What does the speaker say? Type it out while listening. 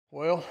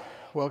Well,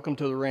 welcome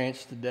to the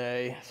ranch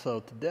today.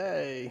 So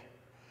today,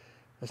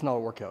 it's not a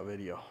workout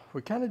video.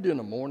 We're kind of doing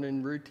a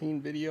morning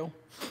routine video,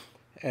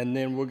 and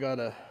then we're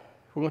gonna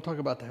talk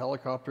about the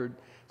helicopter,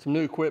 some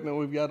new equipment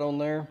we've got on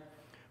there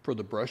for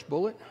the brush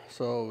bullet.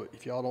 So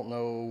if y'all don't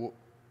know,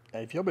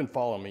 if y'all been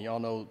following me, y'all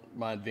know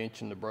my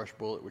invention, the brush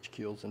bullet, which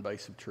kills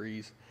invasive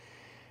trees,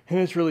 and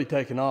it's really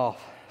taken off.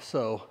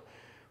 So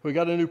we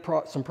got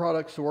some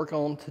products to work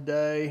on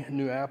today, a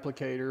new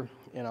applicator,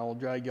 and I will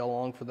drag you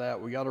along for that.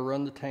 We got to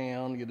run to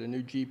town, get a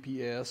new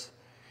GPS,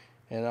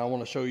 and I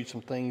want to show you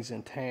some things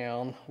in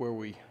town where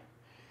we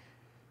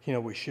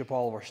ship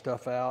all of our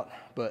stuff out.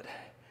 But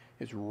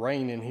it's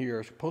raining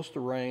here. It's supposed to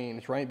rain.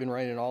 It's been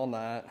raining all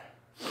night.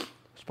 It's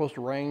supposed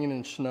to rain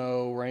and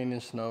snow, rain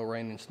and snow,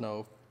 rain and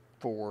snow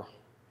for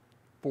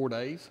 4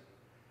 days.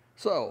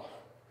 So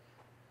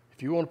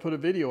if you want to put a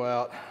video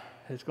out,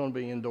 it's going to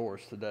be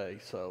indoors today.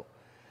 So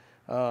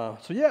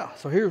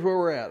here's where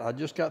we're at. I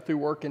just got through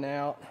working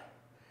out.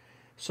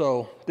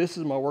 So this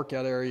is my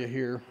workout area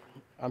here.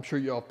 I'm sure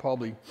y'all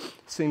probably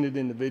seen it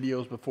in the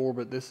videos before,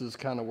 but this is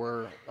kind of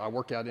where I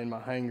work out in my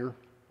hangar.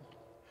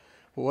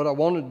 But what I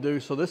wanted to do,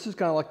 so this is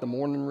kind of like the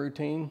morning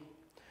routine.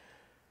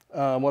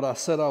 What I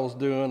said I was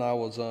doing,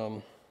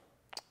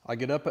 I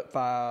get up at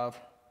 5,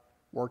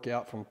 work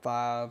out from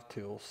 5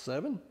 till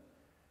 7,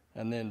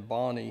 and then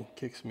Bonnie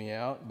kicks me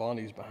out.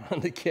 Bonnie's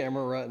behind the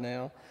camera right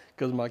now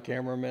because my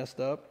camera messed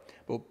up.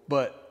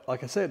 But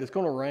like I said, it's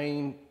going to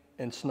rain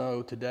and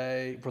snow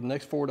today. For the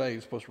next 4 days,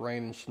 it's supposed to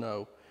rain and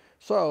snow.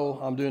 So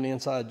I'm doing the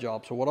inside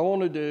job. So what I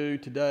want to do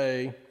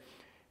today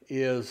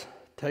is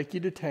take you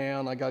to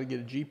town. I got to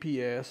get a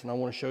GPS, and I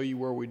want to show you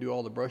where we do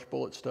all the brush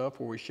bullet stuff,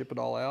 where we ship it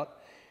all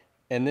out.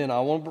 And then I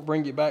want to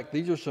bring you back.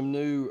 These are some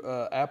new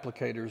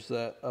applicators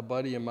that a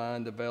buddy of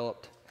mine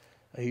developed.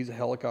 He's a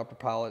helicopter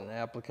pilot and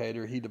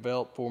applicator. He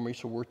developed for me,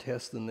 so we're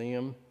testing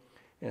them.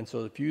 And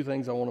so the few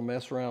things I want to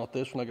mess around with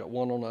this one, I got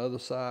one on the other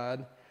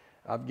side.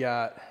 I've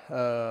got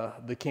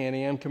the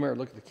Can-Am. Come here,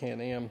 look at the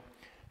Can-Am.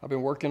 I've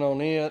been working on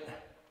it.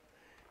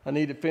 I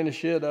need to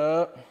finish it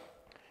up.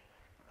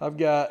 I've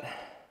got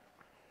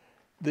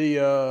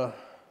the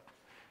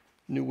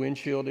new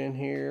windshield in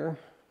here,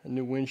 a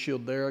new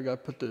windshield there. I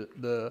got to put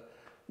the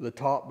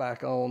top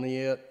back on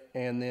it,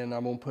 and then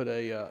I'm gonna put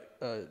a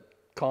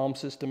comm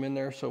system in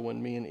there, so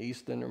when me and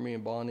Easton or me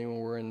and Bonnie, when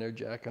we're in there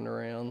jacking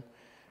around,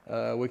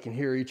 we can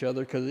hear each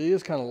other, because it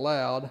is kind of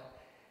loud.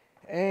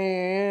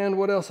 And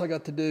what else I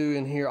got to do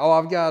in here? Oh,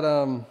 I've got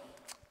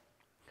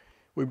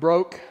we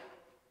broke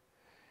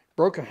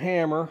a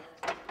hammer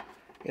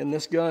in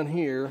this gun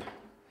here,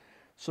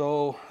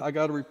 so I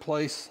got to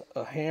replace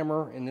a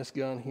hammer in this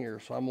gun here.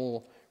 So I'm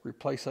gonna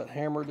replace that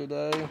hammer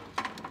today,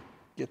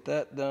 get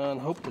that done,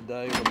 hope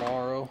today or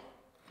tomorrow.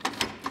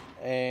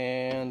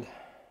 And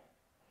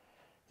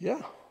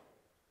yeah,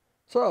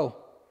 so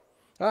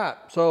all right,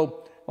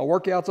 so my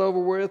workout's over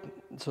with,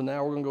 so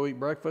now we're gonna go eat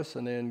breakfast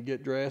and then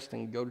get dressed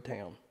and go to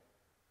town.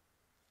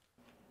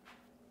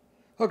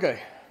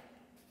 Okay,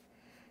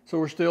 so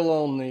we're still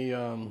on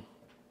the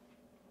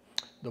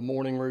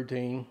morning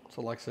routine.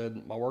 So like I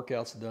said, my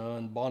workout's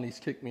done. Bonnie's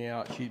kicked me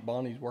out.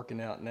 Bonnie's working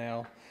out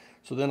now.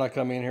 So then I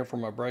come in here for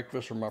my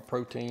breakfast or my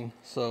protein.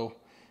 So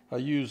I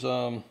use,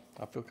 I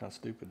feel kind of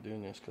stupid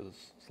doing this because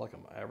it's like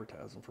I'm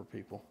advertising for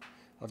people.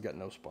 I've got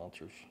no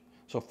sponsors.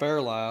 So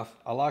Fairlife,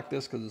 I like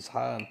this because it's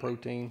high in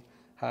protein,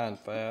 high in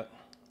fat,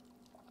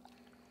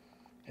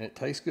 and it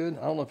tastes good.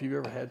 I don't know if you've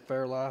ever had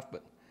Fairlife,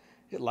 but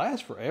it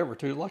lasts forever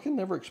too. Like, it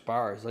never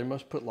expires. They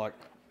must put like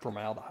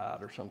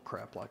formaldehyde or some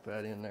crap like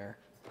that in there.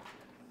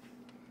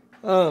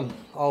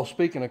 Oh,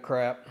 speaking of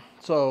crap,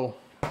 so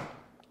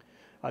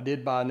I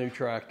did buy a new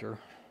tractor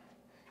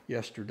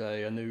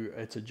yesterday.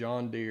 It's a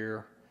John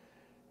Deere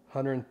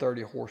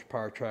 130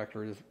 horsepower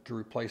tractor to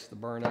replace the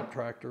burn-up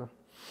tractor.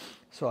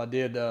 So I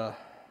did,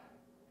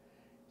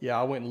 yeah,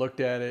 I went and looked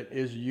at it.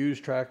 It's a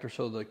used tractor.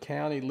 So the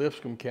county,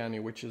 Lipscomb County,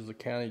 which is the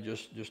county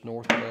just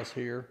north of us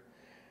here,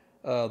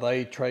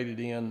 they traded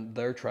in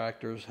their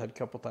tractors, had a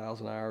couple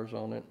thousand hours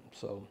on it.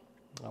 So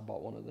I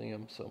bought one of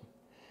them. So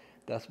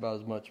that's about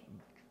as much.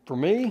 For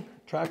me,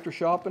 tractor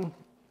shopping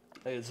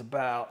is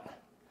about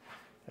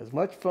as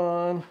much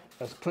fun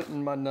as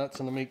putting my nuts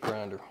in the meat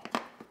grinder.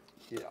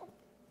 Yeah,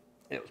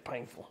 it was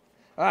painful.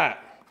 All right,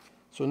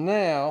 so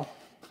now,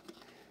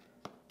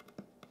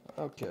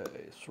 okay,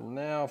 so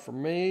now for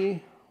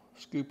me,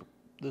 scoop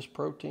this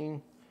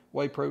protein,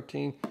 whey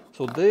protein.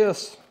 So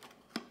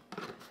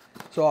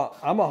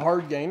I'm a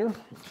hard gainer,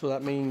 so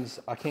that means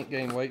I can't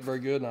gain weight very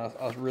good, and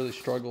I really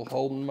struggle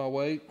holding my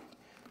weight.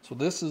 So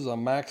this is a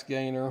max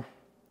gainer.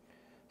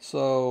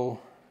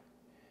 So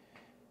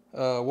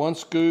one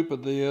scoop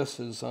of this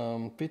is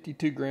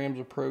 52 grams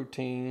of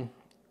protein,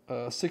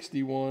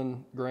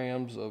 61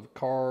 grams of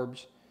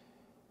carbs,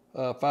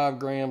 5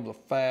 grams of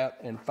fat,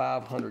 and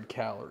 500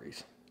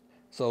 calories.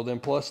 So then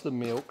plus the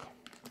milk.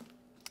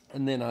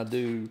 And then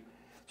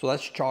so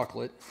that's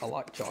chocolate. I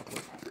like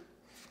chocolate.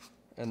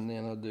 And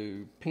then I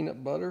do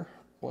peanut butter,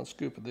 1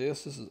 scoop of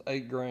this. This is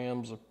 8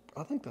 grams of,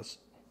 I think this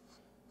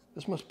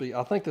is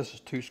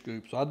 2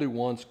 scoops. So I do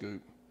 1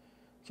 scoop.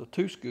 So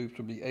 2 scoops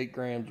would be 8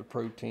 grams of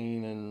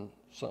protein and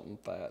something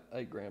fat,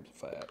 8 grams of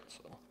fat.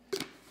 So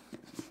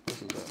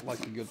this is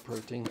like a good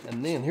protein.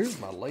 And then here's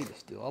my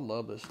latest deal. I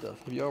love this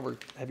stuff. Have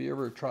you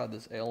ever tried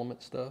this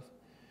Element stuff?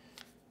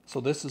 So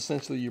this is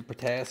essentially your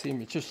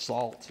potassium. It's just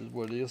salts is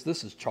what it is.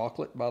 This is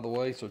chocolate, by the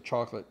way. So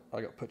chocolate,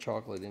 I got to put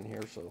chocolate in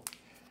here. So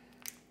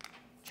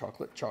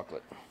chocolate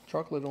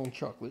on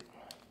chocolate.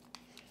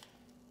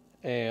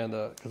 And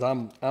because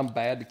I'm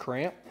bad to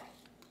cramp.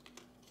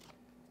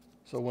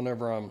 So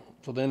whenever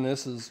so then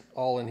this is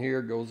all in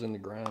here, goes in the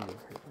grinder.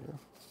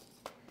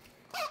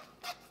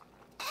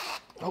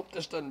 Hope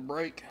this doesn't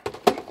break.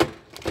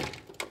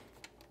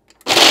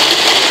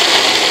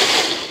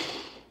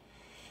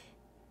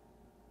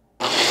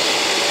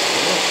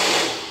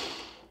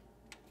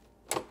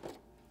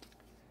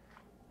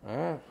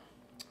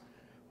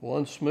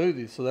 One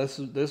smoothie. So this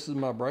is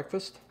my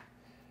breakfast.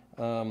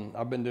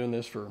 I've been doing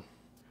this for,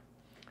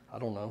 I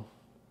don't know,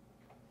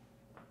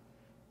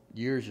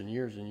 years and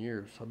years and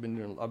years. I've been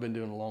doing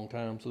it a long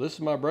time. So this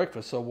is my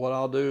breakfast. So what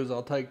I'll do is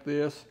I'll take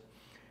this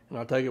and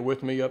I'll take it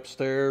with me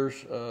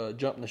upstairs,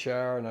 jump in the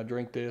shower, and I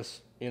drink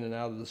this in and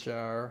out of the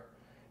shower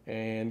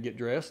and get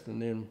dressed, and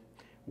then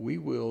we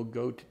will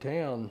go to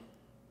town.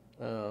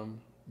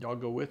 Y'all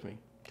go with me.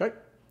 Okay?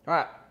 All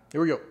right,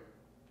 here we go.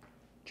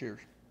 Cheers.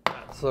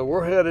 So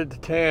we're headed to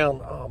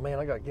town. Oh man,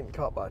 I got getting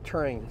caught by a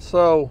train.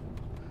 So,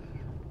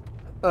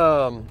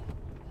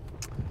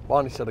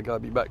 Bonnie said I gotta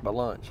be back by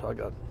lunch.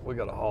 We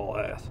got to haul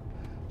ass.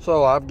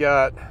 So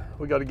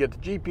we got to get the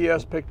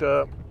GPS picked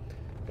up.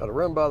 Got to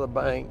run by the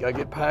bank. Got to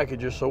get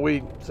packages. So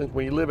since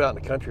when you live out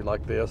in the country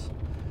like this,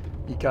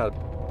 I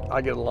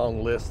get a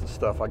long list of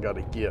stuff I got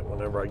to get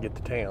whenever I get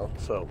to town.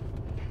 So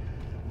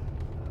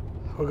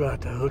we're gonna have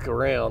to hook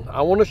around.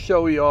 I want to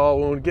show y'all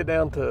when we get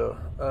down to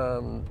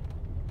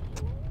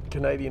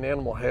Canadian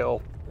Animal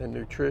Health and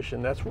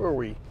Nutrition. That's where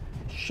we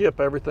ship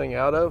everything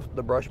out of,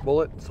 the brush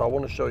bullet. So I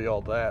want to show y'all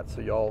that, so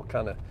y'all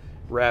kind of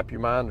wrap your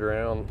mind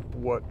around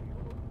what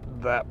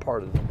that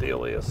part of the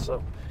deal is.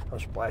 So I'm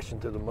splashing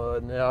through the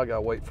mud. Now I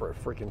gotta wait for a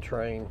freaking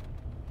train.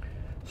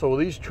 So with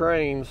these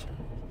trains,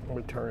 let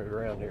me turn it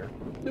around here.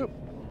 Yep.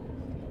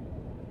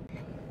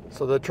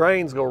 So the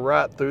trains go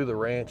right through the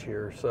ranch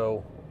here.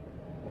 So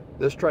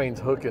this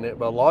train's hooking it,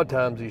 but a lot of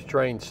times these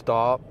trains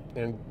stop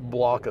and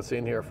block us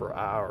in here for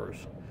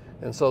hours.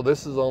 And so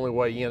this is the only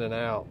way in and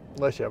out,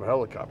 unless you have a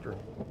helicopter.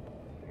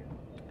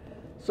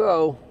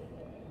 So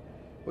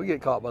we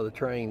get caught by the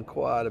train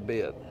quite a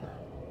bit.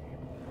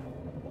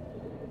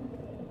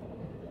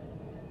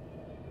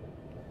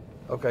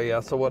 Okay,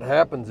 yeah, so what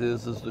happens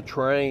is the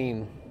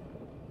train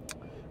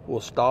will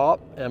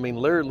stop. I mean,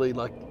 literally,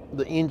 like,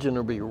 the engine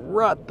will be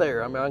right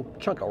there. I mean, a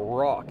chunk of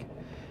rock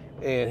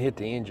and hit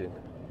the engine.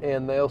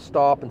 And they'll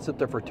stop and sit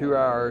there for 2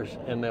 hours,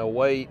 and they'll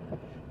wait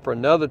for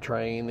another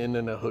train, and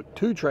then they'll hook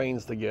 2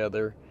 trains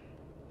together,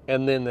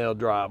 and then they'll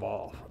drive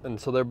off.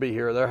 And so they'll be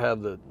here, they'll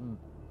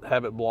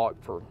have it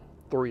blocked for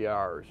 3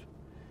 hours.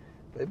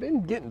 They've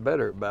been getting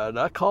better about it.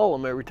 I call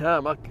them every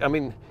time. I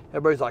mean,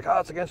 everybody's like, oh,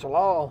 it's against the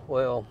law.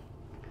 Well,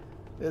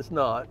 it's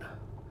not.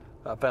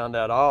 I found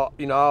out, I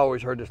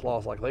always heard this law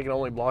is like they can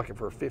only block it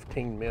for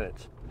 15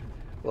 minutes.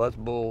 Well, that's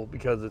bull,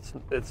 because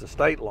it's a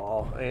state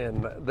law,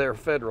 and they're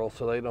federal,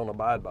 so they don't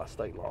abide by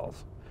state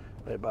laws.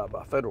 They abide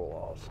by federal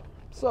laws.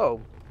 So,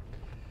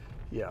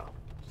 yeah,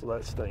 so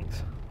that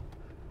stinks.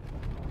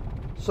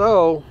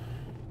 So,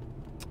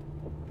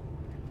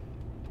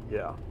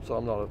 yeah, so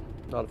I'm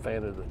not a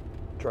fan of the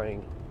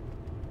train.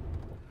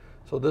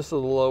 So this is the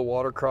low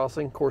water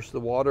crossing. Of course, the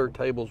water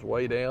table's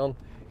way down.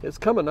 It's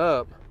coming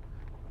up,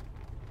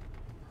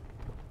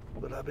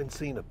 but I've been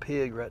seeing a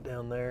pig right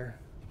down there.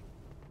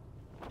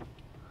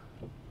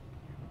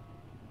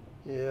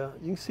 Yeah,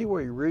 you can see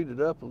where he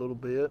rooted up a little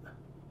bit.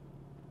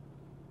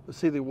 But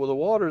see, the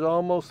water's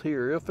almost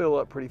here. It'll fill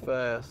up pretty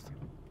fast.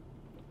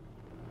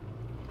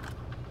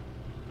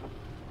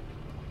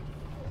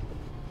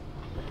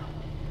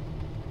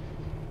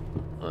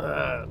 All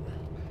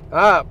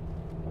right.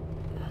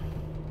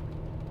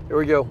 Here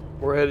we go.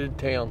 We're headed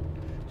to town.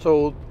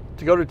 So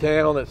to go to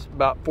town, it's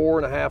about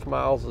 4.5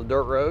 miles of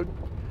dirt road,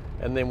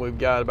 and then we've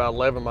got about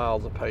 11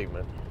 miles of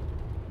pavement.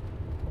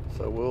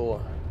 So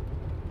we'll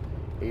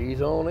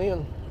ease on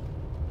in.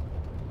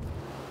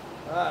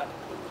 All right.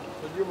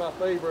 So you're my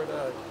favorite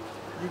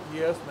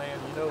UPS man,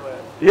 you know that.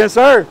 Yes,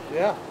 sir.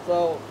 Yeah.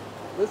 So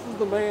this is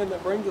the man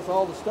that brings us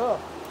all the stuff,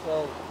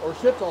 or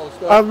ships all the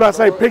stuff. I was about to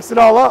say, picks it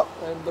all up.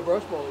 And the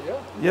brush bullet, yeah.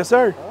 Yes,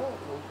 sir. All right.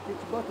 Well, get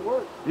your butt to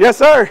work. Yes,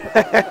 sir.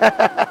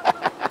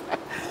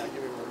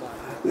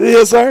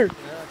 Yes, sir.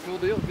 Yeah, cool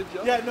deal. Good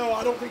job. Yeah, no,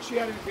 I don't think she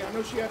had anything. I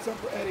know she had some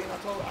for Eddie, and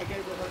I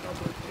gave her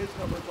number, his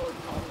number, and told her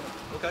to call him.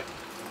 Okay.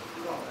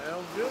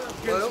 Sounds good.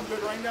 Getting some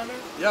good rain down there?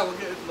 Yeah, we'll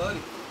get it muddy.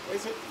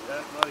 Is it? Yeah,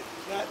 it's muddy.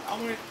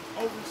 I went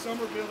over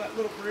Somerville, that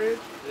little bridge.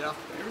 Yeah.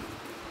 There,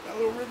 that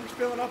little river's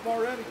filling up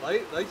already.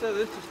 They said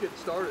it's just getting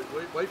started.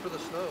 Wait for the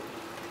snow.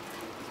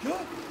 Good.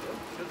 Yeah,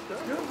 good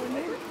stuff. Good, we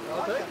need it.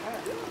 I'll take it.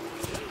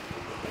 Yeah.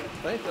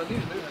 Thanks, I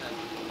need a new hat.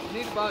 You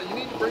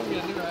need to bring me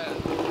a new hat.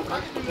 I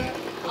can do that.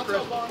 I'll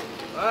tell Bonnie.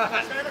 All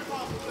right. Santa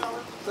Claus will tell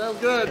her. Sounds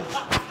good.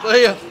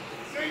 See ya.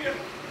 See ya.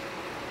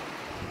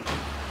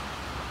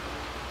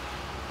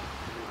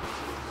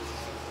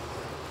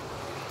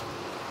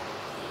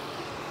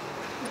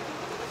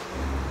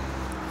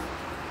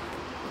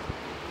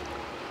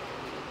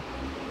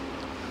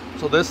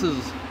 So this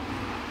is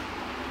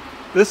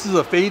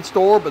a feed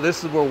store, but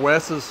this is where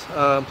Wes's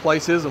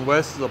place is, and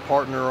Wes is a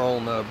partner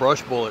on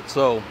Brush Bullet.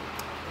 So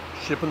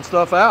shipping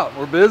stuff out.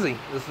 We're busy.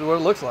 This is what it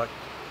looks like.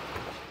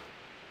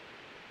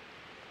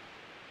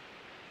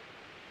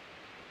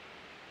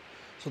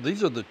 So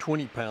these are the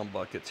 20-pound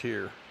buckets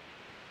here.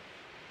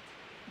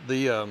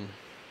 So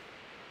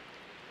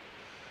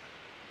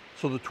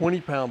the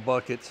 20-pound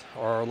buckets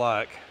are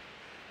like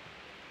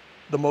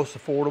the most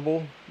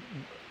affordable,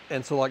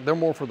 and so like they're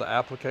more for the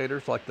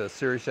applicators, like the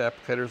serious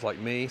applicators like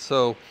me.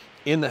 So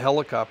in the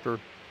helicopter,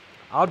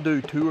 I'll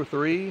do 2 or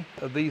 3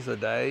 of these a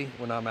day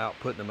when I'm out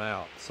putting them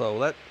out.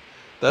 So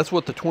that's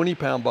what the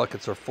 20-pound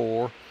buckets are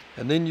for.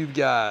 And then you've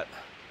got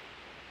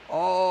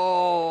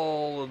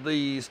all of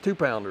these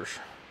 2-pounders.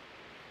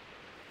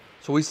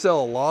 So we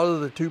sell a lot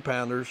of the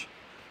 2-pounders.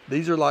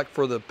 These are like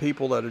for the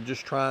people that are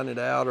just trying it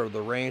out, or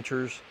the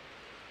ranchers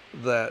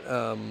that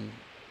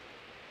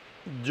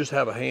just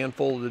have a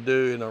handful to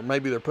do, and or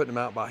maybe they're putting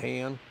them out by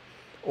hand,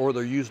 or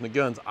they're using the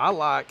guns. I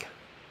like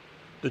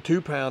the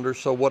 2-pounders,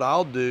 so what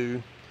I'll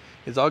do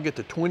is I'll get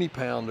the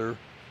 20-pounder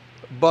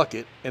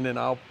bucket, and then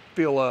I'll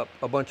fill up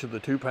a bunch of the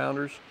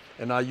 2-pounders,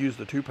 and I use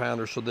the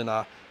 2-pounders. So then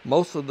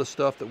most of the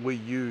stuff that we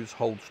use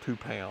holds 2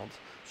 pounds.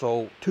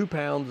 So 2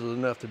 pounds is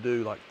enough to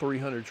do like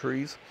 300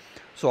 trees.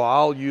 So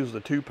I'll use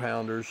the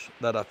 2-pounders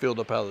that I filled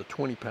up out of the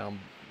 20-pound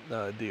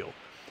deal.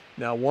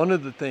 Now, one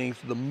of the things,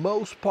 the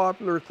most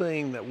popular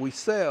thing that we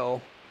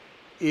sell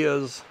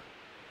is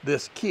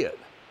this kit.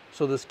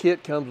 So this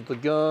kit comes with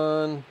a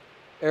gun,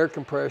 air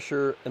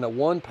compressor, and a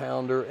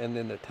 1-pounder, and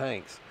then the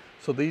tanks.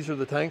 So these are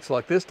the tanks.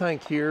 Like this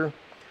tank here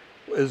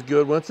is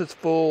good. Once it's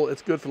full,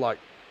 it's good for like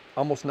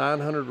almost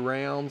 900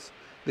 rounds.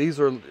 These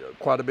are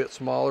quite a bit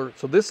smaller.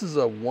 So this is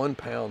a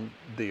 1-pound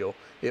deal.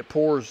 It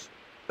pours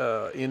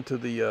into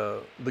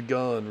the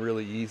gun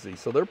really easy.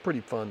 So they're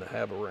pretty fun to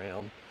have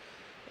around.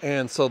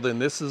 And so then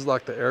this is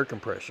like the air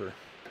compressor,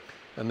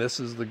 and this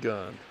is the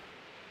gun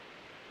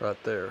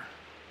right there.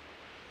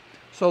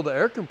 So the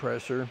air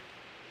compressor,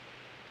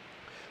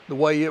 the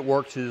way it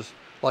works is,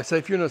 like say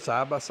if you're in a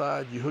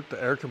side-by-side, you hook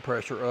the air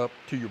compressor up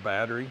to your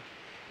battery,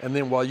 and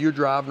then while you're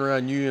driving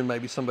around, you and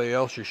maybe somebody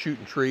else, you're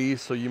shooting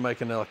trees, so you're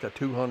making like a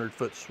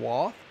 200-foot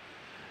swath.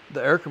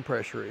 The air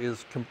compressor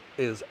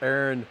is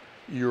airing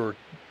your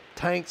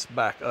tanks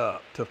back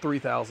up to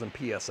 3,000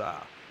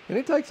 PSI. And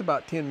it takes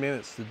about 10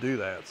 minutes to do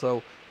that.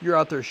 So you're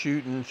out there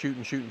shooting.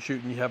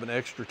 You have an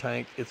extra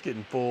tank. It's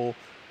getting full.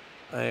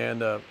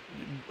 And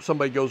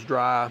somebody goes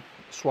dry,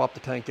 swap the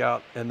tank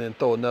out, and then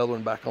throw another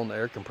one back on the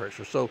air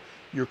compressor. So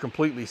you're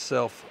completely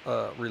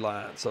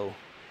self-reliant. So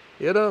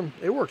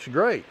it works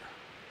great.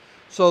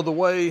 So the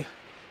way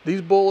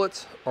these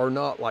bullets are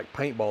not like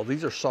paintballs.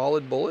 These are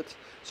solid bullets.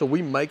 So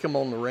we make them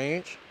on the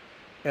ranch.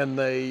 And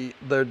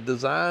they're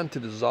designed to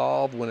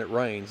dissolve when it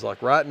rains.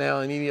 Like right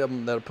now, any of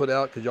them that are put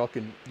out, because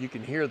you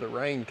can hear the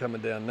rain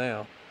coming down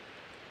now,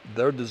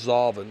 they're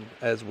dissolving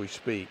as we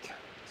speak.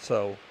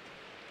 So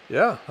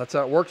yeah, that's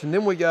how it works. And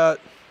then we got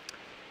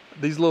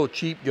these little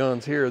cheap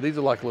guns here. These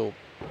are like little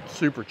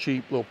super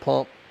cheap little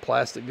pump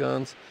plastic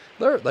guns.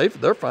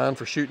 They're fine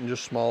for shooting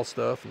just small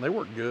stuff, and they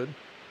work good.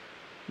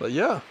 But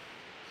yeah,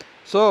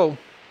 so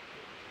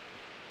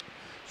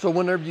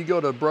whenever you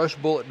go to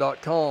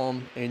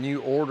brushbullet.com and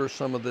you order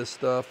some of this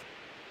stuff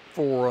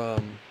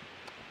for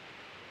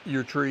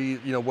your tree,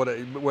 you know,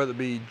 whether it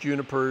be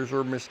junipers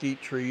or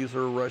mesquite trees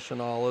or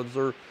Russian olives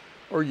or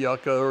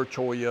yucca or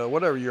cholla,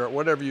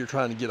 whatever you're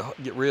trying to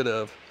get rid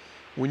of,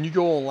 when you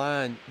go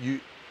online,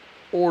 you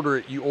order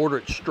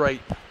it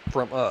straight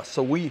from us.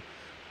 So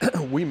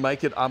I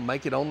make it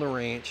on the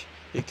ranch.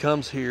 It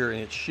comes here and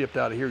it's shipped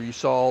out of here. You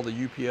saw all the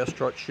UPS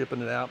trucks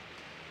shipping it out.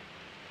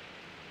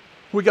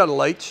 We got a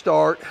late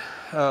start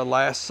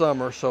last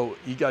summer, so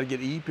you got to get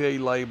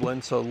EPA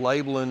labeling.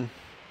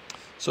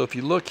 So if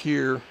you look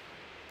here,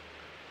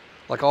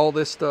 like all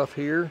this stuff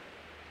here,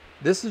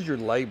 this is your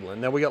labeling.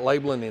 Now we got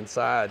labeling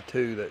inside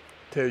too that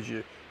tells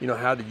you,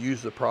 how to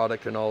use the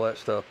product and all that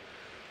stuff.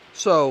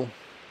 So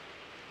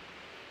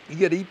you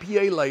get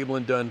EPA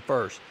labeling done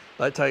first.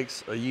 That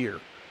takes a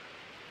year.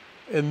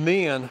 And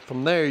then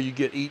from there you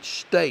get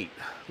each state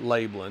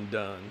labeling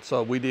done.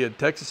 So we did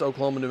Texas,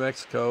 Oklahoma, New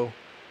Mexico,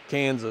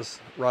 Kansas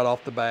right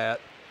off the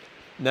bat.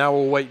 Now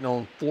we're waiting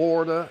on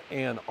Florida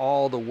and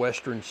all the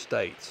western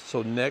states.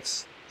 So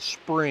next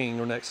spring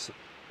or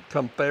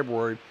come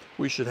February,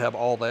 we should have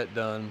all that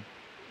done.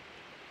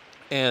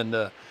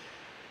 And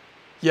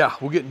yeah,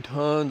 we're getting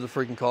tons of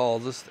freaking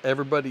calls.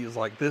 Everybody is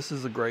like, this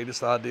is the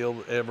greatest idea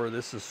ever.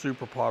 This is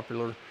super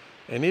popular.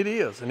 And it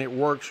is, and it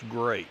works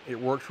great. It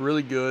works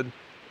really good.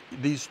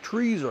 These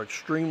trees are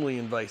extremely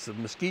invasive.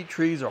 Mesquite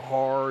trees are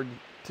hard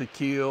to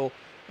kill.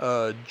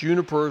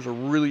 Junipers are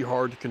really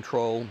hard to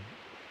control.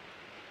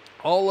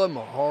 All of them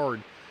are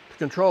hard to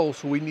control,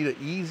 so we need an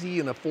easy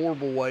and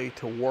affordable way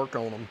to work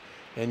on them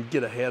and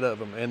get ahead of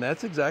them. And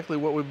that's exactly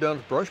what we've done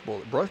with brush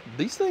bullet.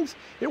 These things,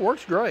 it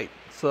works great.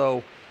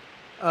 So,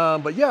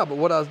 but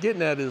what I was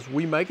getting at is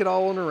we make it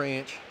all on the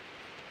ranch,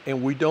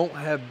 and we don't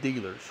have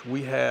dealers.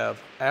 We have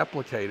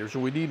applicators,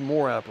 and we need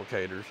more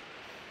applicators,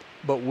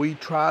 but we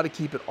try to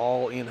keep it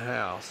all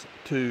in-house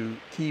to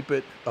keep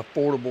it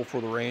affordable for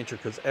the rancher,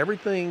 because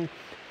everything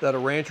that a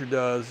rancher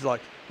does is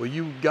like, well,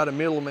 you got a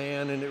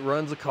middleman and it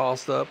runs the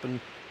cost up, and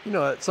you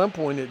know, at some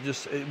point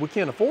we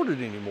can't afford it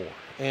anymore.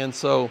 And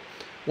so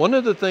one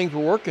of the things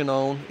we're working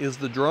on is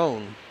the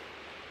drone.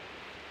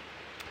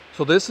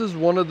 So this is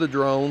one of the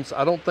drones.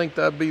 I don't think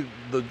that'd be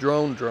the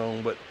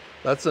drone, but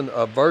that's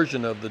a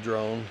version of the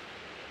drone.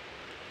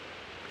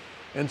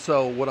 And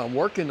so what I'm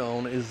working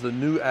on is the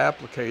new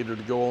applicator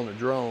to go on the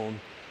drone.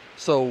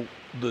 So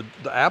the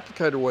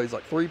applicator weighs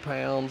like 3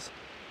 pounds.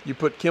 You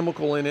put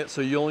chemical in it,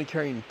 so you're only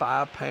carrying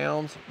 5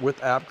 pounds with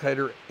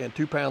applicator and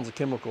 2 pounds of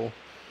chemical.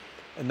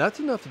 And that's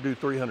enough to do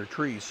 300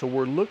 trees. So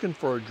we're looking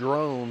for a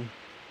drone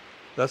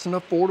that's an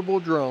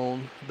affordable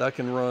drone that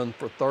can run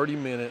for 30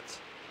 minutes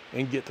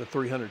and get to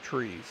 300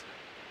 trees.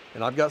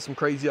 And I've got some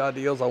crazy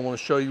ideas I want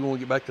to show you when we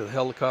get back to the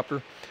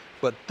helicopter.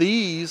 But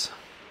these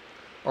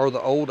are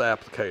the old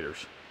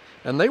applicators,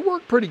 and they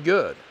work pretty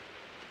good.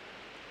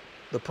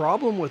 The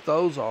problem with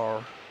those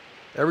are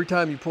every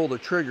time you pull the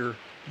trigger,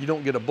 you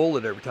don't get a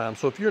bullet every time.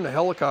 So if you're in a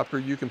helicopter,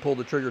 you can pull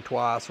the trigger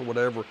twice or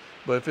whatever,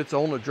 but if it's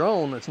on a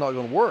drone, it's not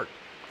going to work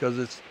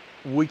because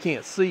we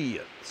can't see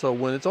it. So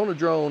when it's on a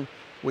drone,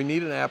 we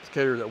need an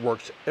applicator that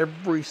works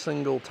every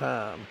single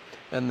time,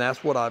 and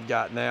that's what I've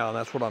got now, and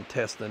that's what I'm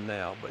testing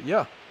now. But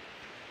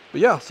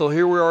yeah, so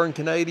here we are in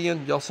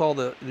Canadian. Y'all saw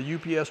the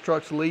UPS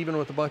trucks leaving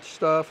with a bunch of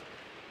stuff,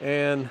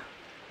 and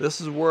this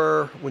is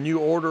where, when you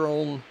order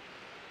on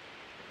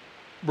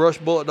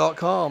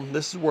brushbullet.com,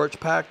 this is where it's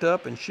packed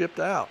up and shipped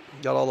out.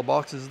 Got all the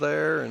boxes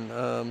there,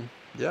 and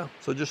yeah,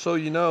 so just so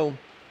you know,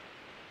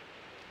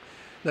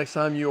 next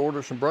time you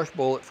order some brush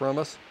bullet from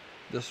us,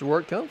 this is where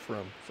it comes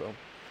from. So,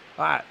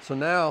 all right, so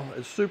now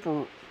it's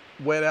super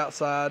wet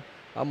outside.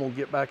 I'm gonna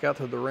get back out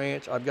to the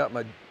ranch. I've got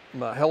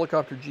my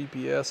helicopter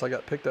GPS I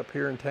got picked up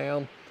here in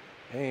town,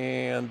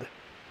 and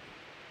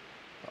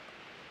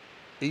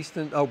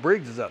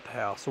Briggs is at the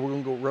house, so we're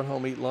gonna go run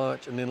home, eat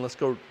lunch, and then let's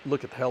go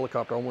look at the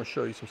helicopter. I want to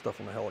show you some stuff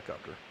on the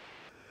helicopter.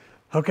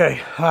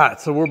 Okay, all right,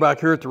 so we're back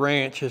here at the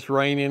ranch. It's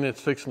raining.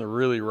 It's fixing to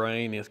really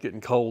rain. It's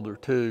getting colder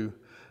too.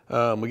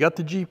 We got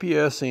the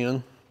GPS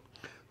in.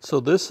 So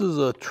this is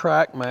a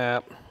track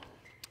map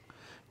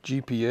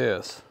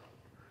GPS.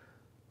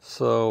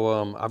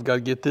 So I've got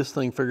to get this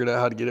thing figured out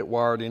how to get it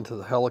wired into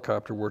the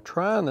helicopter.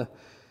 What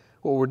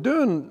we're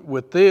doing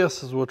with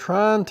this is we're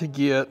trying to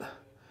get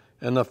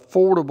an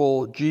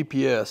affordable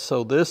GPS.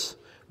 So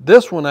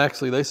this one,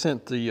 actually, they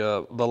sent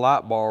the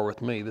light bar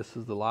with me. This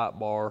is the light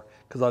bar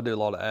because I do a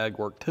lot of ag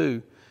work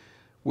too,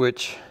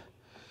 which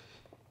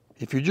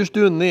if you're just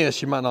doing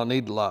this, you might not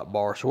need the light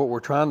bar. So what we're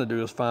trying to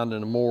do is find a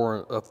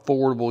more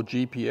affordable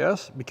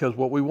GPS, because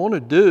what we want to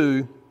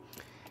do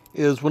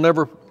is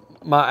whenever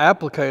my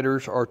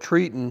applicators are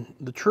treating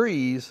the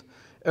trees,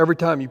 every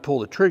time you pull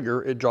the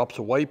trigger, it drops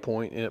a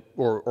waypoint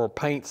or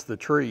paints the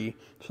tree,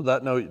 so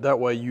that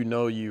way you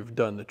know you've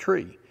done the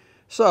tree.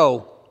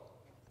 So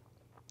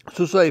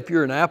say if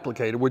you're an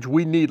applicator, which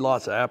we need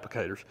lots of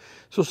applicators.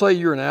 So say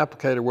you're an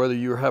applicator, whether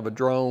you have a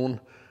drone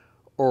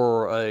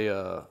or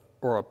a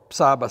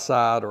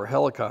side-by-side or a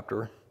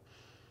helicopter,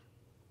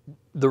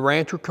 the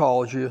rancher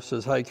calls you,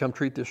 says, hey, come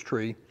treat this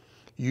tree.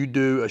 You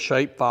do a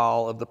shape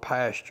file of the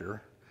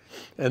pasture,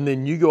 and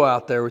then you go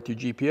out there with your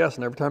GPS,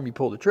 and every time you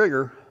pull the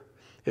trigger,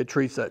 it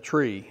treats that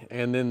tree.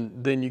 And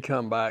then you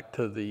come back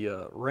to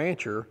the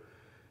rancher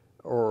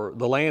or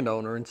the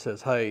landowner and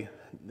says, hey,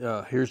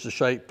 here's the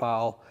shape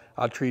file.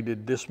 I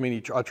treated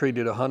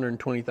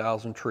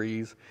 120,000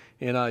 trees,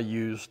 and I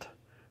used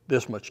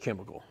this much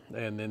chemical,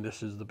 and then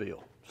this is the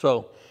bill.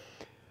 So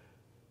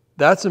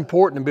that's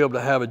important to be able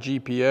to have a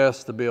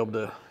GPS to be able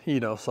to,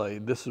 say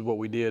this is what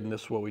we did and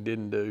this is what we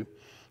didn't do.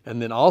 And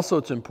then also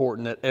it's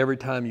important that every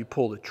time you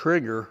pull the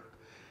trigger,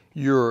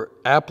 your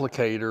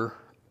applicator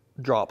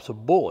drops a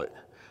bullet.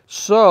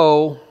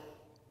 So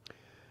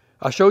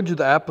I showed you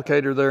the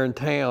applicator there in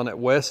town at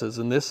Wes's,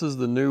 and this is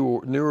the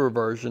newer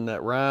version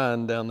that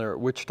Ryan down there at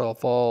Wichita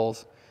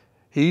Falls,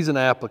 he's an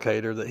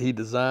applicator that he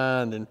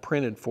designed and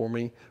printed for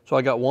me. So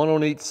I got one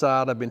on each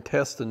side. I've been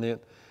testing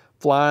it,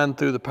 flying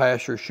through the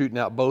pasture, shooting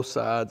out both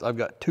sides. I've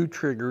got 2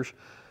 triggers.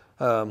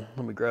 Let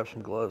me grab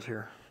some gloves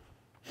here.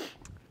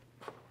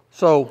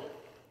 So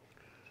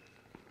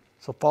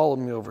follow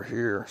me over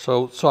here.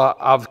 So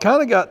I've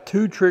kind of got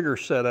 2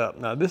 triggers set up.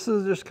 Now this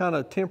is just kind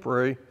of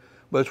temporary,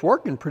 but it's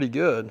working pretty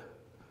good.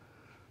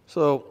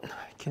 So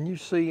can you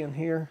see in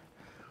here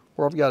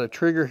where I've got a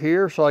trigger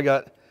here?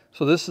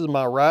 So this is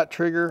my right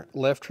trigger,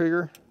 left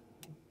trigger.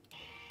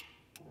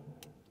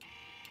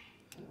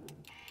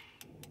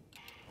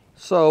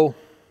 So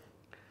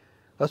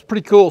that's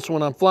pretty cool. So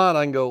when I'm flying,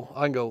 I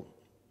can go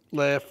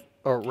left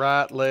or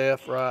right,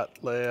 left, right,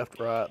 left,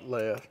 right,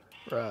 left,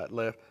 right,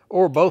 left,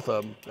 or both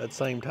of them at the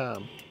same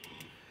time.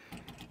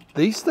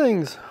 These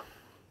things,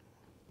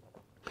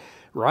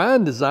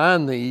 Ryan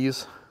designed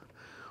these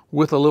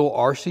with a little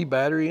RC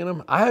battery in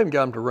them. I haven't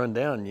got them to run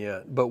down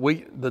yet, but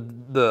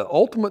the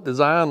ultimate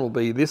design will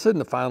be, this isn't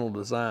the final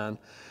design,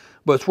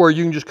 but it's where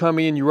you can just come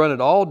in, you run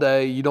it all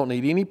day, you don't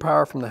need any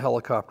power from the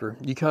helicopter.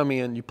 You come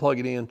in, you plug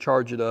it in,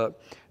 charge it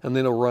up, and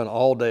then it'll run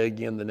all day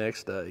again the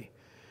next day.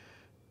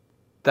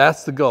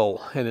 That's the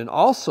goal. And then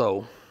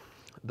also,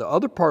 the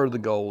other part of the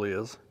goal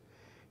is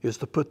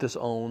to put this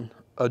on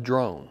a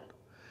drone.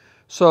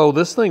 So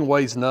this thing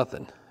weighs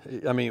nothing.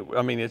 I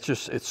mean,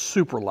 it's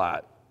super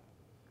light,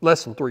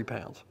 less than 3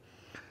 pounds.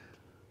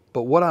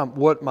 But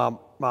what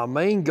my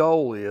main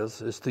goal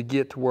is to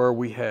get to where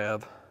we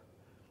have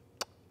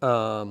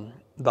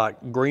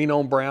like green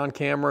on brown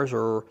cameras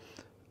or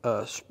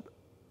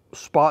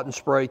spot and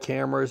spray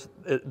cameras.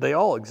 They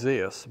all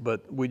exist,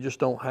 but we just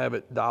don't have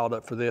it dialed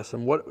up for this.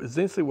 And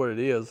essentially what it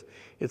is,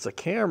 it's a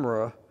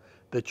camera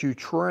that you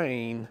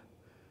train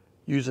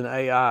using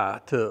AI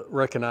to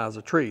recognize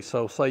a tree.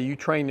 So say you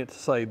train it to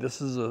say,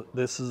 this is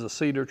a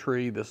cedar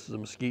tree, this is a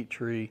mesquite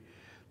tree,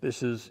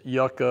 this is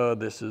yucca,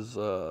 this is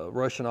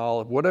Russian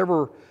olive,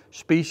 whatever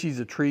species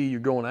of tree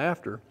you're going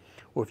after.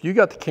 Well, if you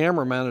got the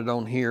camera mounted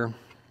on here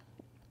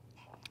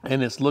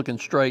and it's looking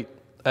straight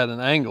at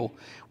an angle,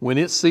 when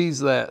it sees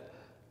that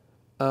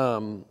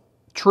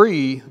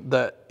tree,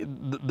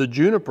 the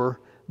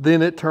juniper,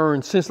 then it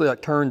turns, essentially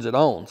like turns it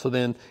on. So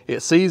then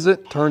it sees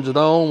it, turns it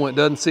on. When it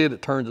doesn't see it,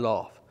 it turns it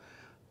off.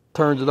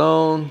 Turns it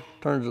on,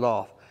 turns it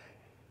off.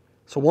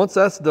 So once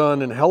that's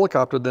done in a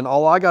helicopter, then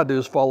all I got to do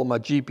is follow my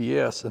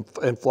GPS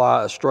and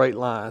fly a straight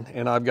line.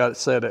 And I've got it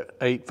set at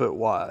 8 foot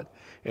wide.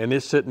 And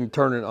it's sitting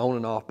turning on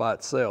and off by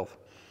itself.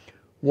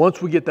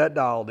 Once we get that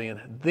dialed in,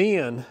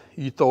 then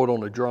you throw it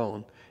on a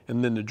drone.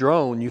 And then the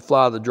drone,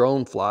 the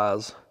drone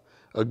flies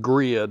a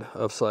grid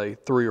of say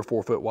 3 or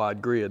 4 foot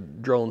wide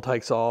grid. Drone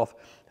takes off.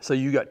 So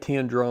you got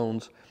 10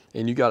 drones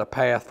and you got a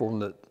path for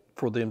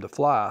them to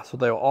fly.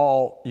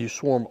 So you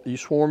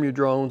swarm your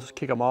drones,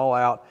 kick them all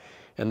out,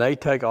 and they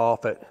take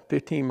off at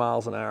 15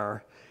 miles an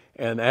hour.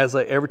 And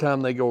every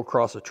time they go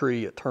across a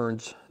tree, it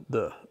turns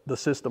the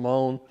system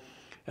on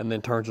and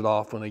then turns it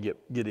off when they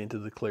get into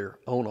the clear.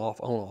 On, off,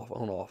 on, off,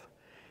 on, off.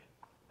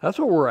 That's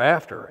what we're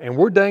after, and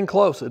we're dang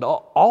close.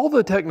 All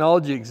the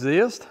technology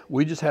exists,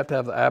 we just have to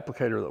have the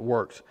applicator that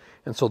works.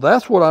 And so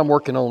that's what I'm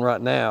working on right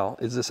now,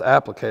 is this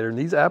applicator. And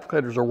these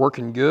applicators are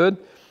working good.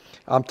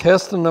 I'm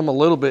testing them a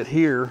little bit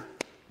here.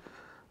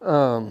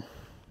 So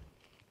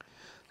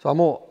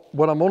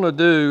what I'm gonna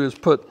do is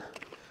put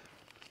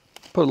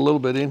a little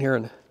bit in here,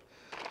 and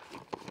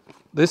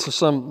this is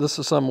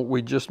some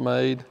we just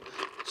made.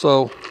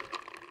 So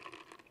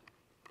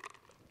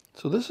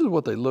this is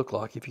what they look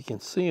like. If you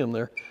can see them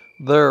there.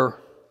 They're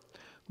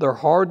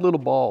hard little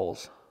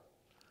balls,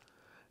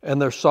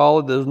 and they're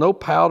solid. There's no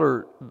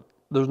powder,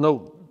 there's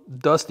no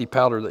dusty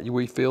powder that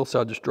we feel, so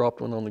I just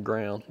dropped one on the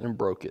ground and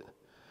broke it.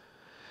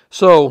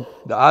 So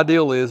the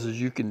ideal is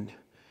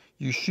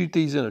you shoot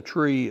these in a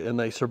tree and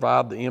they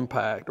survive the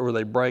impact, or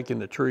they break in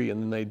the tree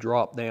and then they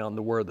drop down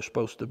to where they're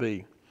supposed to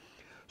be.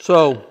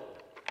 So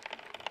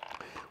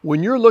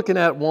when you're looking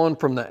at one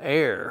from the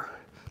air,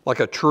 like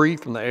a tree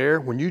from the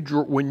air,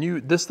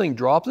 this thing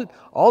drops it,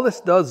 all this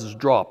does is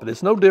drop it.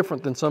 It's no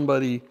different than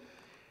somebody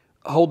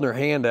holding their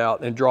hand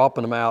out and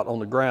dropping them out on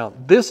the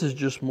ground. This is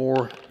just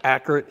more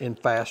accurate and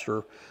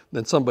faster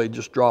than somebody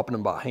just dropping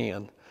them by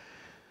hand.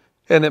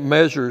 And it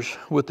measures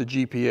with the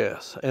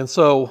GPS. And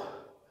so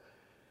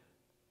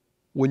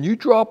when you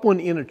drop one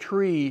in a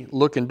tree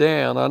looking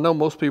down, I know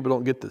most people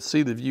don't get to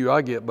see the view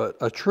I get, but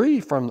a tree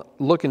from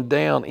looking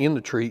down in the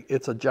tree,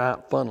 it's a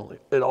giant funnel.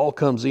 It all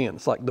comes in.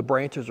 It's like the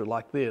branches are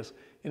like this,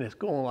 and it's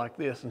going like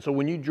this. And so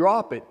when you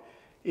drop it,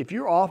 if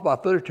you're off by a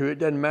foot or two, it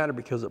doesn't matter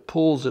because it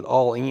pulls it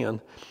all in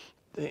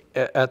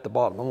at the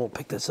bottom. I'm gonna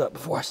pick this up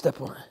before I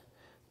step on it.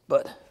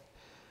 But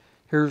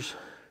here's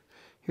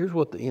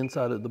what the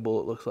inside of the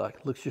bullet looks like.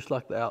 It looks just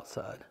like the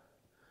outside.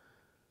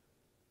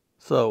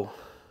 So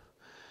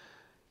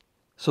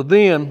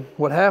then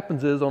what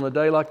happens is, on a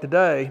day like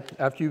today,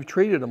 after you've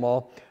treated them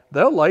all,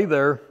 they'll lay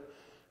there.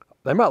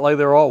 They might lay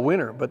there all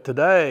winter, but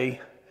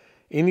today,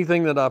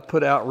 anything that I've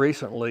put out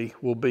recently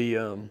will be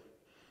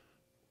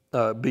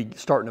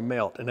starting to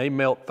melt, and they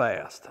melt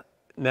fast.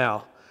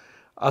 Now,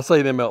 I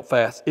say they melt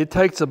fast. It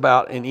takes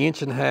about 1.5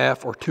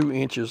 inches or 2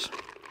 inches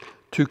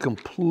to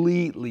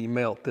completely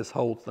melt this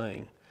whole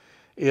thing.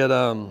 They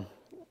don't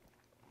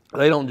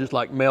just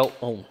like melt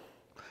on,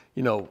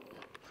 1/2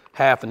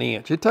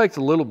 inch. It takes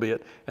a little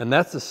bit, and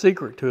that's the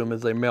secret to them,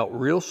 is they melt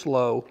real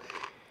slow.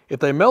 If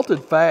they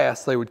melted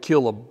fast, they would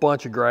kill a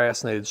bunch of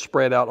grass and they'd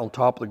spread out on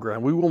top of the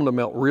ground. We want them to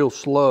melt real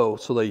slow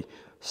so they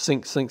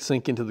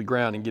sink into the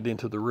ground and get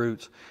into the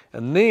roots.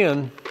 And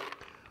then,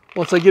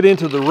 once they get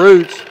into the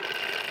roots,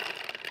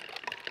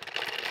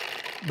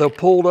 they're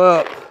pulled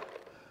up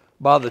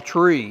by the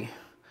tree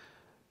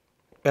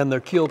and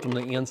they're killed from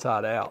the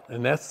inside out.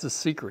 And that's the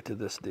secret to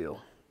this deal.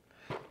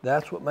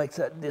 That's what makes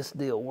this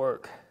deal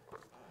work.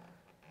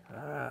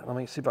 All right, let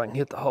me see if I can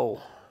hit the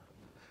hole.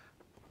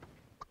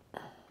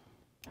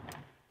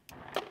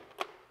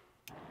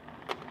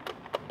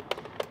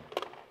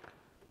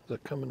 They're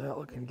coming out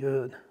looking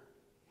good.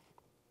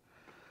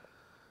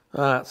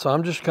 All right, so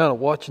I'm just kind of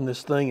watching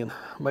this thing and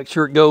make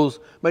sure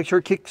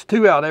it kicks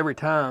 2 out every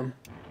time.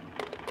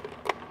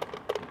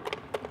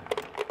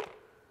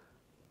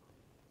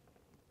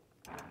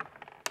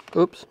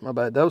 Oops, my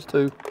bad, that was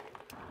 2.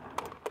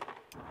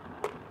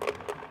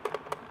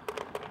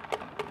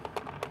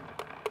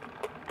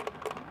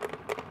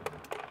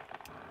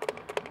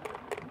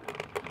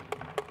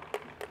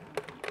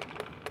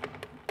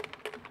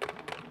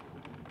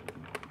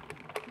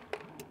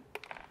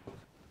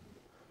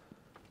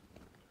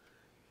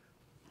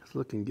 It's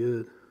looking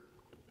good.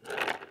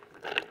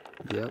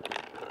 Yep.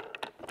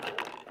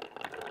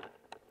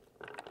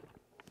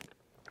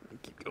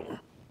 Keep going.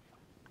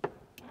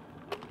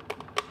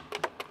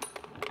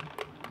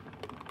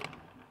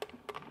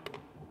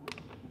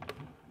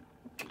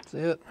 That's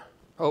it.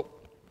 Oh,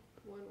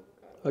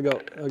 I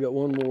got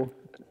one more.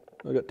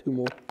 I got 2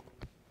 more,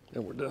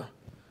 and we're done.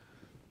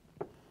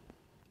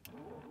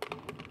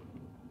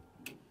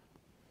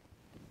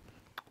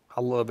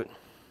 I love it.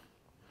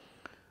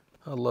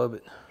 I love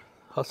it.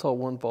 I saw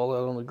one fall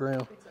out on the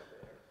ground.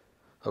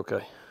 Okay.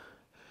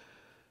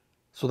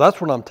 So that's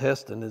what I'm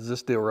testing, is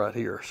this deal right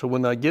here. So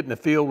when I get in the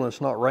field when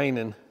it's not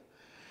raining,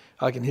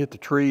 I can hit the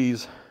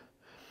trees.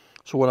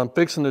 So what I'm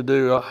fixing to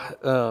do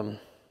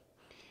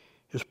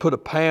is put a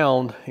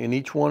pound in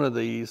each one of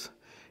these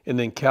and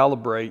then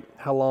calibrate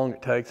how long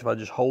it takes if I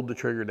just hold the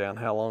trigger down,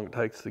 how long it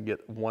takes to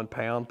get 1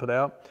 pound put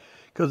out.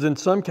 Because in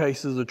some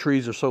cases the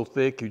trees are so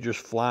thick you're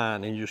just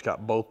flying and you just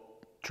got both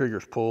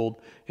triggers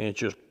pulled and it's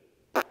just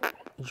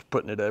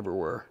putting it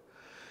everywhere.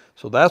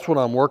 So that's what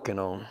I'm working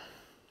on.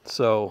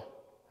 So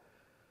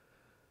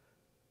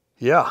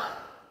yeah,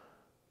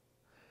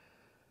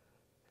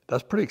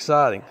 that's pretty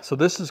exciting. So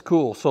this is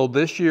cool. So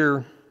this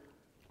year,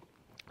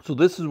 so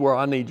this is where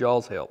I need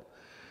y'all's help.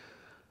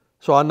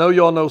 So I know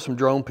y'all know some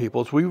drone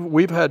people. So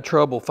we've had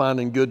trouble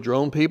finding good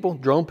drone people.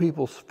 Drone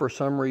people for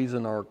some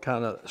reason are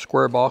kind of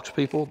square box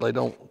people. They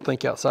don't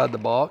think outside the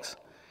box.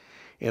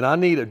 And I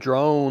need a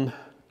drone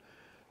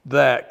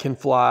that can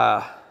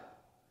fly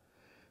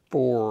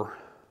for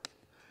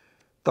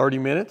 30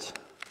 minutes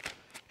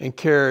and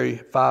carry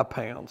 5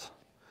 pounds.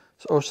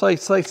 So, or say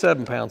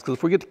 7 pounds, because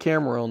if we get the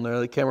camera on there,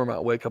 the camera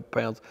might weigh a couple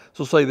pounds.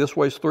 So say this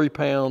weighs 3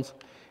 pounds,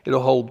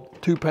 it'll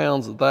hold 2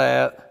 pounds of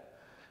that,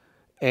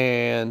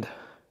 and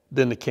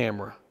then the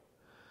camera.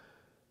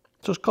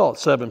 Just call it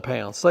 7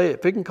 pounds. Say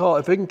if it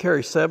can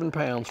carry 7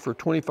 pounds for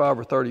 25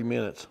 or 30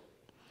 minutes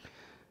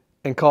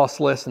and cost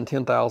less than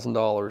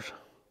 $10,000,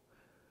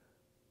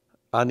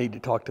 I need to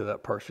talk to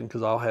that person,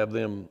 because I'll have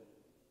them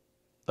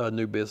a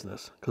new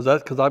business. Because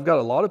I've got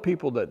a lot of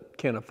people that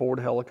can't afford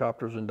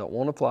helicopters and don't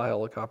want to fly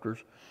helicopters.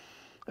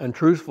 And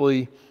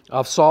truthfully,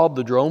 I've solved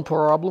the drone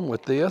problem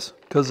with this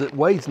because it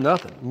weighs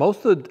nothing.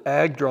 Most of the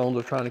ag drones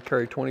are trying to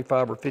carry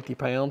 25 or 50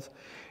 pounds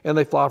and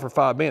they fly for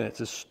 5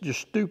 minutes. It's just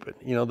stupid.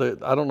 You know,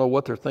 I don't know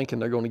what they're thinking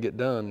they're going to get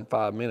done in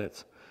 5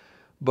 minutes.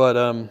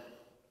 But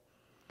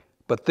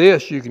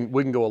this, we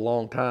can go a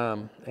long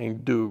time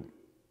and do,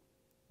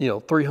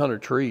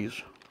 300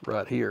 trees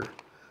right here.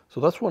 So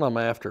that's what I'm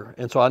after.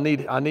 And so I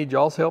need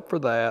y'all's help for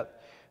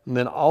that. And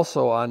then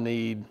also I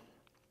need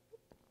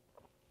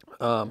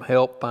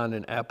help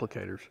finding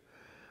applicators.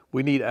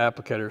 We need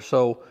applicators.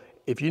 So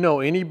if you know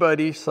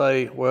anybody,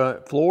 say,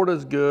 well,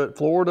 Florida's good.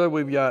 Florida,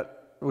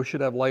 we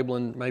should have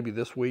labeling maybe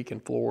this week in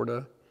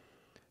Florida,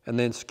 and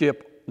then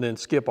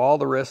skip all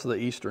the rest of the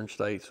eastern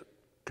states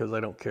because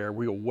they don't care.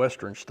 We go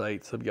western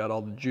states have got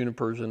all the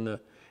junipers and the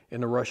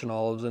Russian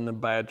olives and the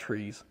bad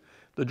trees,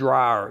 the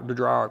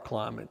drier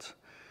climates.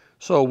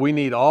 So we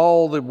need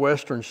all the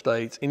western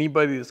states.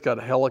 Anybody that's got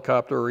a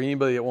helicopter or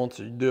anybody that wants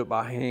to do it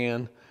by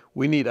hand,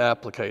 we need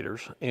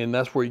applicators, and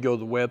that's where you go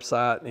to the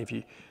website.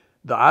 And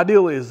the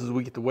ideal is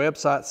we get the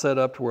website set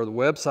up to where the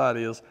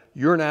website is,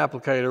 you're an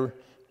applicator,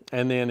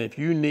 and then if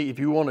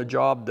you want a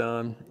job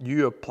done,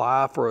 you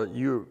apply for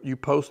you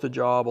post a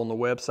job on the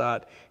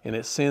website, and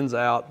it sends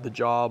out the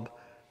job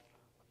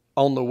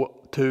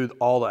to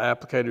all the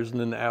applicators, and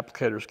then the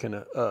applicators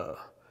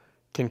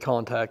can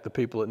contact the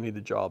people that need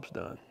the jobs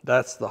done.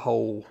 That's the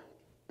whole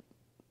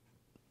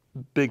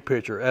big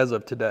picture as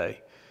of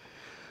today.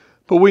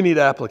 But we need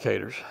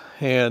applicators,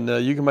 and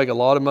you can make a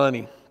lot of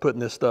money putting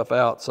this stuff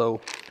out.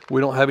 So we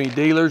don't have any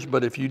dealers,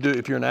 but if you're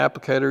an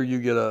applicator, you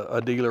get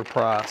a dealer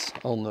price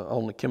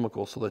on the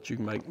chemical so that you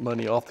can make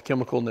money off the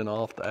chemical and then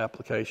off the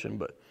application.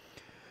 But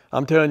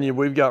I'm telling you,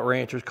 we've got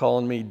ranchers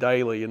calling me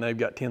daily, and they've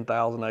got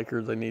 10,000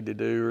 acres they need to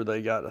do, or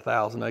they got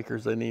 1,000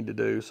 acres they need to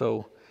do.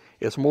 So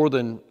it's more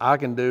than I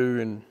can do,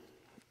 and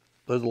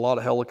there's a lot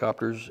of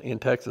helicopters in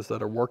Texas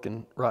that are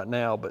working right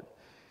now. But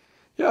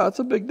yeah, it's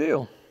a big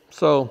deal.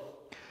 So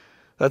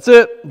that's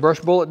it,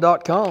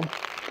 brushbullet.com.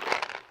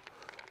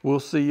 We'll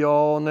see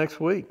y'all next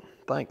week.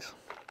 Thanks.